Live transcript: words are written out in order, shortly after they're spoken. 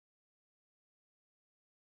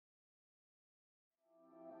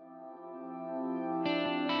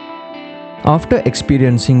After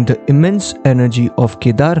experiencing the immense energy of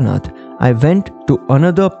Kedarnath, I went to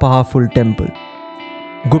another powerful temple,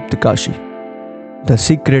 Guptkashi, the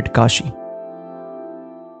Secret Kashi.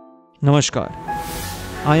 Namaskar.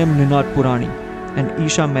 I am Ninad Purani, an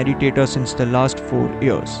Isha Meditator since the last 4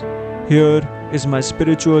 years. Here is my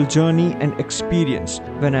spiritual journey and experience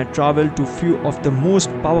when I traveled to few of the most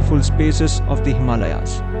powerful spaces of the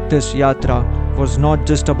Himalayas. This yatra was not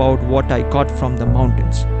just about what I got from the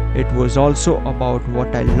mountains. It was also about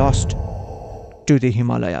what I lost to the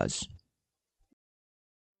Himalayas.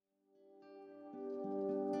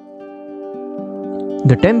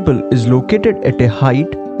 The temple is located at a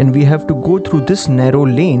height and we have to go through this narrow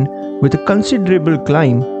lane with a considerable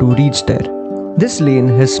climb to reach there. This lane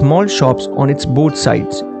has small shops on its both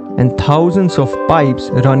sides and thousands of pipes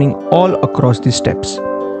running all across the steps.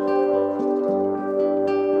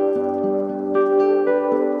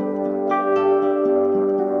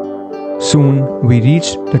 Soon we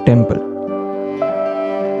reached the temple.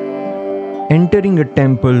 Entering a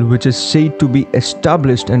temple which is said to be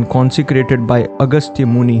established and consecrated by Agatsya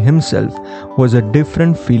Muni himself was a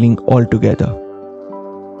different feeling altogether.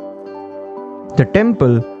 The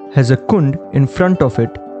temple has a kund in front of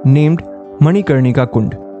it named Manikarnika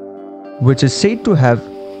Kund, which is said to have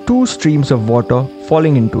 2 streams of water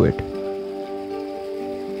falling into it.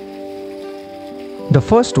 The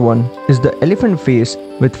first one is the elephant face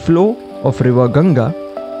with flow of river Ganga,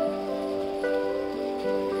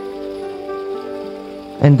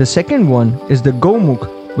 and the second one is the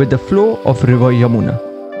Gaumukh with the flow of river Yamuna.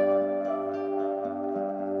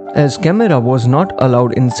 As camera was not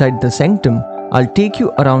allowed inside the sanctum, I'll take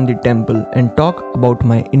you around the temple and talk about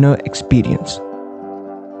my inner experience.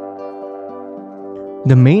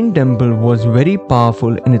 The main temple was very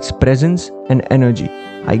powerful in its presence and energy.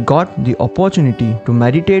 I got the opportunity to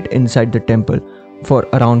meditate inside the temple for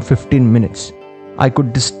around 15 minutes. I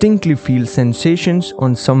could distinctly feel sensations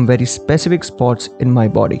on some very specific spots in my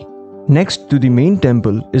body. Next to the main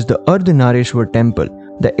temple is the Ardhanarishwar temple.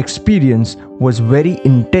 The experience was very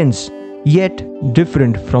intense yet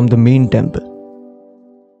different from the main temple.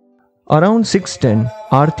 Around 6:10,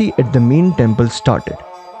 Aarti at the main temple started.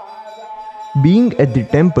 Being at the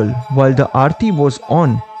temple while the Aarti was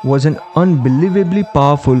on was an unbelievably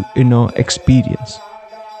powerful inner experience.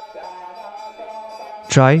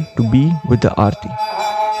 Try to be with the Aarti.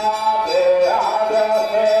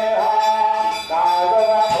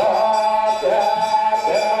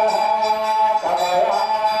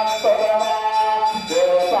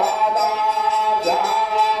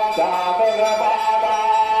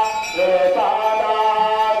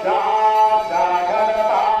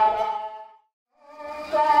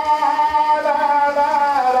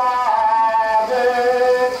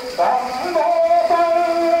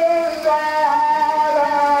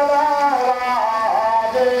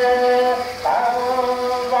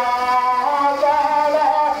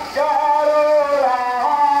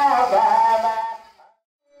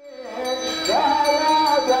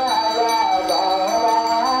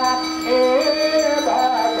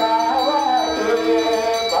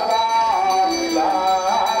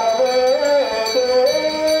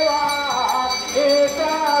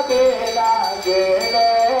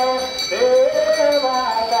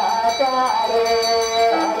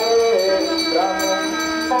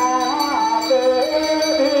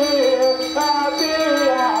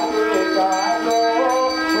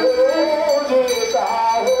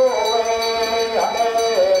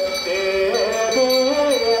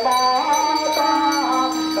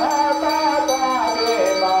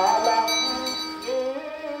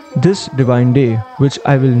 This divine day, which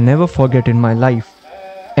I will never forget in my life,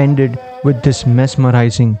 ended with this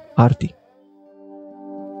mesmerizing Aarti.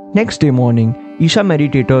 Next day morning, Isha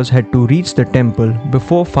Meditators had to reach the temple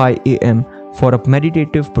before 5 a.m. for a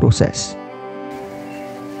meditative process.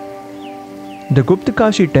 The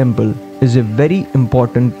Guptkashi Temple is a very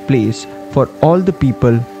important place for all the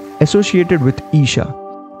people associated with Isha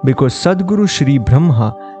because Sadhguru Shri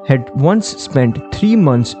Brahma had once spent 3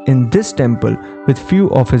 months in this temple with few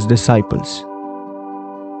of his disciples.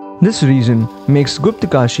 This reason makes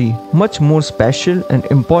Guptkashi much more special and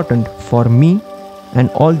important for me and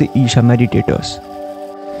all the Isha meditators.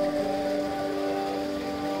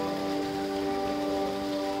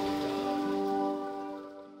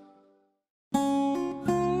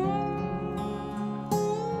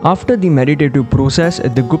 After the meditative process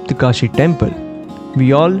at the Guptkashi Temple,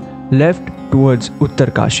 we all left towards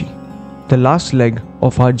Uttarakhand, the last leg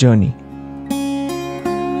of our journey.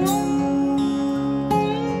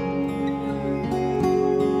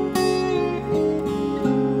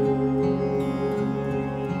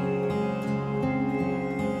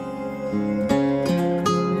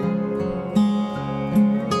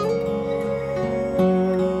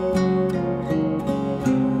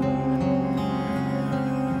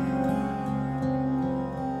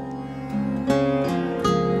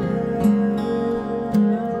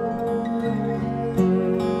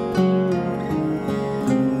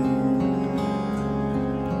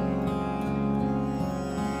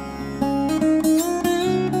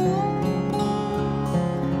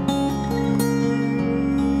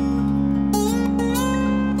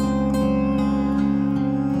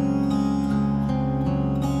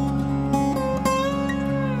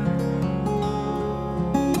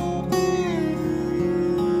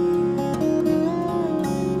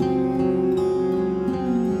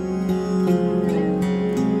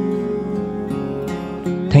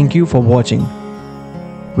 Thank you for watching.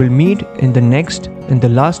 We'll meet in the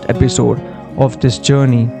last episode of this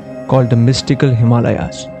journey called the mystical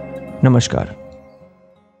Himalayas. Namaskar.